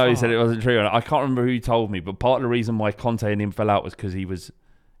someone in the know said it wasn't true. And I can't remember who told me, but part of the reason why Conte and him fell out was because he was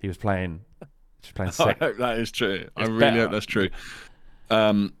playing. Just playing sex. I hope that is true. I really hope that's true.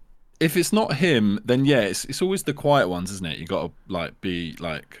 If it's not him, then yeah, it's always the quiet ones, isn't it? You got to be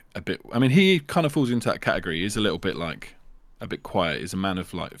a bit. I mean, he kind of falls into that category. He's a little bit a bit quiet. He's a man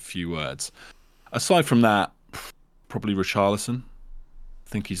of few words. Aside from that, probably Richarlison. I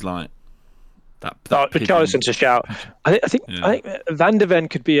think he's that. Richarlison's a shout. I think Van de Ven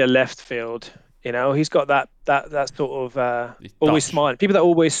could be a left field. He's got that sort of always smile. People that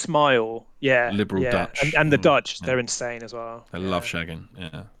always smile. Yeah, liberal Dutch, and the Dutch, they're insane as well. They love shagging.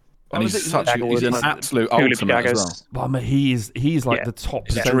 Yeah, and he's an absolute ultimate as well. But I mean, he's the top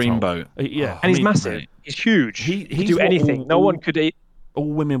dreamboat. Yeah, and he's massive. Right. He's huge. He can do anything. No one could eat.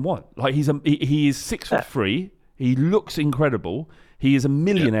 All women want. He is 6'3". He looks incredible. He is a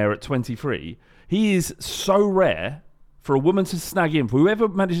millionaire at 23. He is so rare for a woman to snag him. For whoever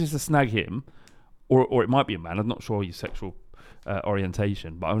manages to snag him, or it might be a man. I'm not sure his sexual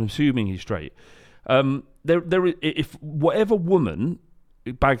orientation, but I'm assuming he's straight. If whatever woman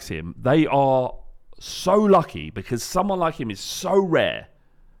bags him, they are so lucky because someone like him is so rare.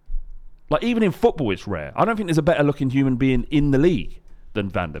 Even in football, it's rare. I don't think there's a better looking human being in the league than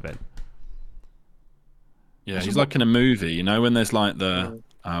Van de Ven. Yeah, he's like in a movie, when there's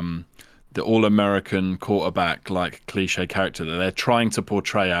the all-American quarterback, cliche character that they're trying to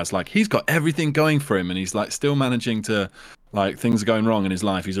portray as he's got everything going for him and he's still managing to things are going wrong in his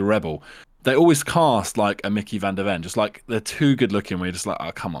life. He's a rebel. They always cast a Mickey Van de Ven, just they're too good looking. We're just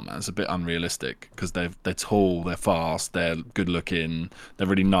oh come on man, it's a bit unrealistic because they're tall, they're fast, they're good looking, they're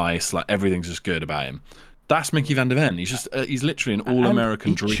really nice. Everything's just good about him. That's Mickey Van de Ven. He's literally an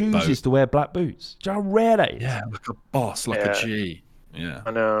all-American dreamboat. He chooses to wear black boots. Do you know how rare that is? Yeah, like a boss, a G. Yeah,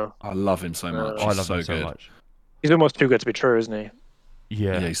 I know. I love him so much. I love him so much. He's almost too good to be true, isn't he?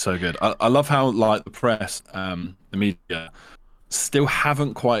 Yeah, he's so good. I love how the press, the media, still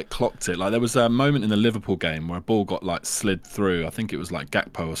haven't quite clocked it. There was a moment in the Liverpool game where a ball got slid through. I think it was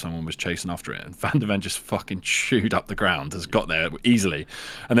Gakpo or someone was chasing after it, and Van de Ven just fucking chewed up the ground, has got there easily.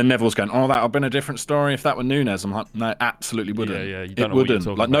 And then Neville's going, "Oh, that would have been a different story if that were Nunes." I'm like, "No, absolutely wouldn't. Yeah, it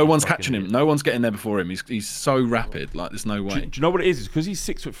wouldn't. No one's catching him. No one's getting there before him. He's so rapid. There's no way." Do you know what it is? It's because he's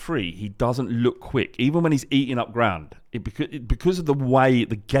 6'3". He doesn't look quick, even when he's eating up ground. Because of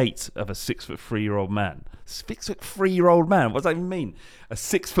the gait of a 6'3" man. 6'3" man. What does that even mean? A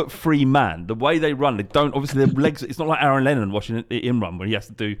 6'3" man. The way they run, they don't. Obviously, their legs. It's not like Aaron Lennon watching him run, where he has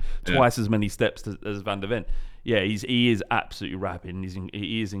to do twice as many steps as Van de Ven. Yeah, he is absolutely rapid. And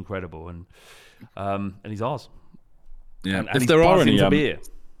he is incredible, and he's ours. Yeah, and if there are any,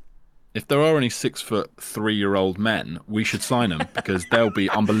 if there are any 6'3" men, we should sign them because they'll be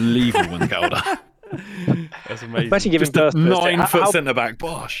unbelievable when they get older. That's amazing. Imagine giving just a 9-foot centre back.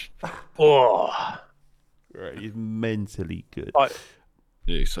 Bosh. Oh. Right, he's mentally good. Yeah,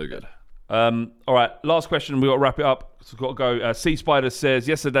 he's so good. All right, last question. We've got to wrap it up. So we've got to go. Sea Spider says,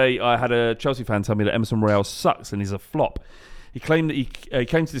 yesterday I had a Chelsea fan tell me that Emerson Royale sucks and is a flop. He claimed that he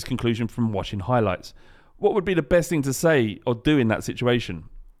came to this conclusion from watching highlights. What would be the best thing to say or do in that situation?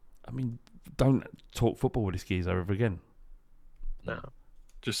 I mean, don't talk football with this geezer ever again. No.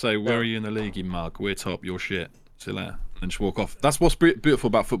 Just say, where are you in the league, you mug? We're top, you're shit. See you later. And just walk off. That's what's beautiful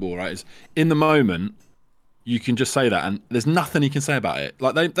about football, right? Is in the moment, you can just say that and there's nothing you can say about it.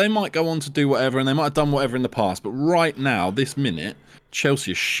 They might go on to do whatever and they might have done whatever in the past, but right now, this minute,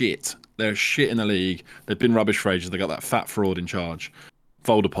 Chelsea are shit. They're shit in the league. They've been rubbish for ages. They got that fat fraud in charge.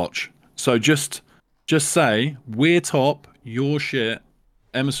 Volderpoch. So just say, we're top, you're shit.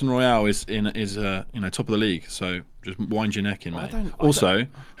 Emerson Royale is top of the league, so just wind your neck in, mate. Also,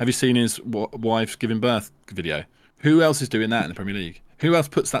 have you seen his wife's giving birth video? Who else is doing that in the Premier League? Who else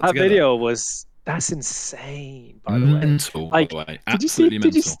puts that together? That video that's insane, by the way. Mental, by the way. Absolutely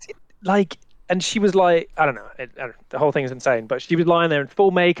mental. Did you see, and she was like, I don't know, the whole thing is insane, but she was lying there in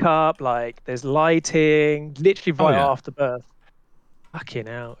full makeup, like there's lighting, literally right after birth. Fucking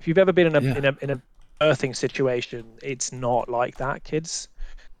hell. If you've ever been in a birthing situation, it's not like that, kids.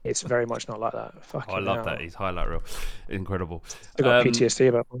 It's very much not like that. Fucking I love hell. that. He's highlight reel. Incredible. I've got PTSD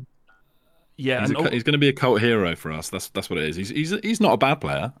about him. Yeah, he's going to be a cult hero for us. That's what it is. He's not a bad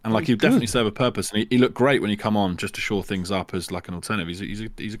player, and like he'll definitely serve a purpose. And he looked great when he come on just to shore things up as like an alternative.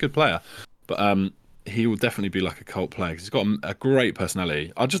 He's a good player, but he will definitely be like a cult player because he's got a great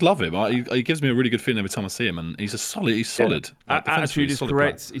personality. I just love him. He gives me a really good feeling every time I see him, and he's solid. Like, attitude is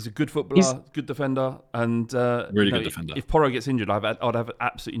correct. Player. He's a good footballer, good defender, and really good defender. If Porro gets injured, I'd have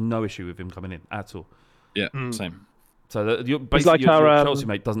absolutely no issue with him coming in at all. Yeah, same. So basically, your Chelsea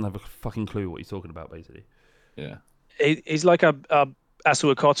mate doesn't have a fucking clue what he's talking about, basically. Yeah. He's like a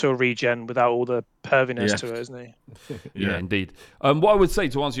Asuakoto regen without all the perviness to it, isn't he? Yeah, indeed. What I would say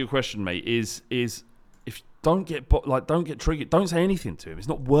to answer your question, mate, is if don't get triggered, don't say anything to him. It's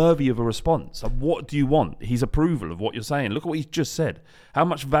not worthy of a response. Like, what do you want? His approval of what you're saying. Look at what he's just said. How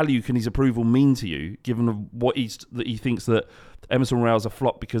much value can his approval mean to you, given what that he thinks that Emerson Royale's a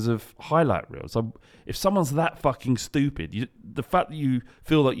flop because of highlight reels? So if someone's that fucking stupid, the fact that you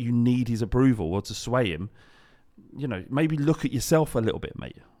feel like you need his approval or to sway him, maybe look at yourself a little bit,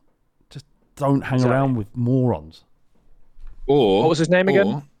 mate. Just don't hang around with morons. Or what was his name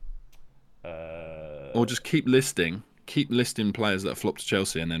again? Or just keep listing players that have flopped to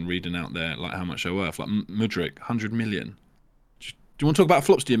Chelsea and then reading out there like how much they're worth. Like Mudryk, 100 million. Do you want to talk about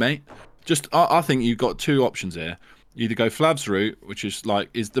flops, do you, mate? I think you've got two options here. You either go Flav's route, which is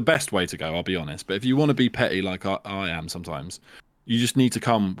the best way to go, I'll be honest. But if you want to be petty like I am sometimes, you just need to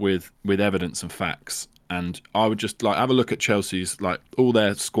come with evidence and facts. And I would just have a look at Chelsea's all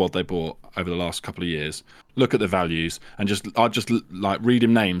their squad they bought over the last couple of years. Look at the values and I'd just read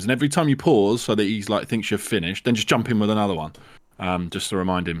him names. And every time you pause so that he's thinks you're finished, then just jump in with another one, just to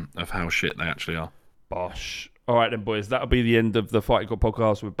remind him of how shit they actually are. Bosh. All right then, boys. That'll be the end of the Fighting Cock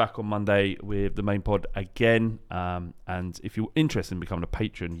podcast. We're back on Monday with the main pod again. And if you're interested in becoming a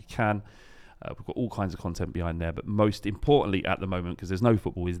patron, you can. We've got all kinds of content behind there, but most importantly at the moment, because there's no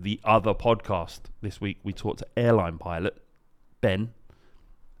football, is the other podcast. This week we talked to airline pilot Ben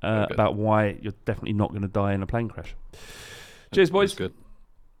about why you're definitely not going to die in a plane crash. Cheers, boys. That's good.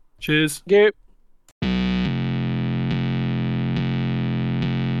 Cheers. Yeah.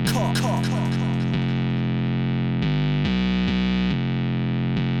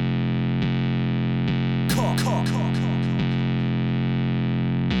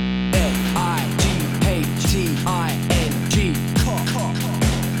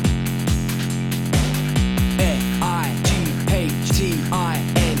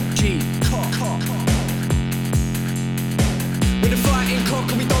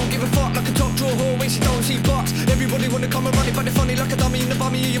 Everybody wanna come and run it, but they're funny like a dummy in the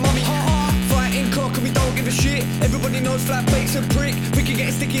bummy of your mummy. Fighting cock and we don't give a shit. Everybody knows flat bait's a prick. We can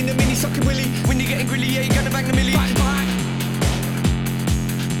get sticky in the mini, sucking willy. When you're getting grilly, yeah, you're gonna bang the millie. Bang, bang.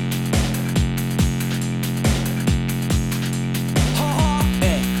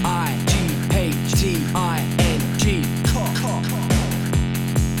 F-I-G-H-T-I-N-G. Cock.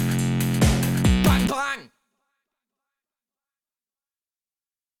 Bang, bang.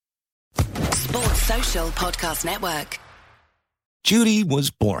 Sports Social Podcast Network. Judy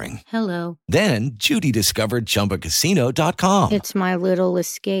was boring. Hello. Then Judy discovered ChumbaCasino.com. It's my little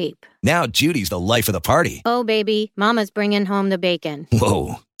escape. Now Judy's the life of the party. Oh, baby, mama's bringing home the bacon.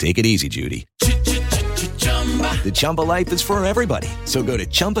 Whoa, take it easy, Judy. The Chumba life is for everybody. So go to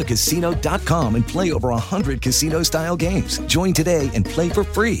ChumbaCasino.com and play over 100 casino-style games. Join today and play for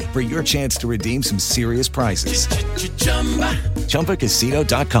free for your chance to redeem some serious prizes.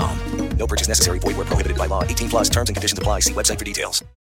 ChumbaCasino.com. No purchase necessary. Void where prohibited by law. 18+ terms and conditions apply. See website for details.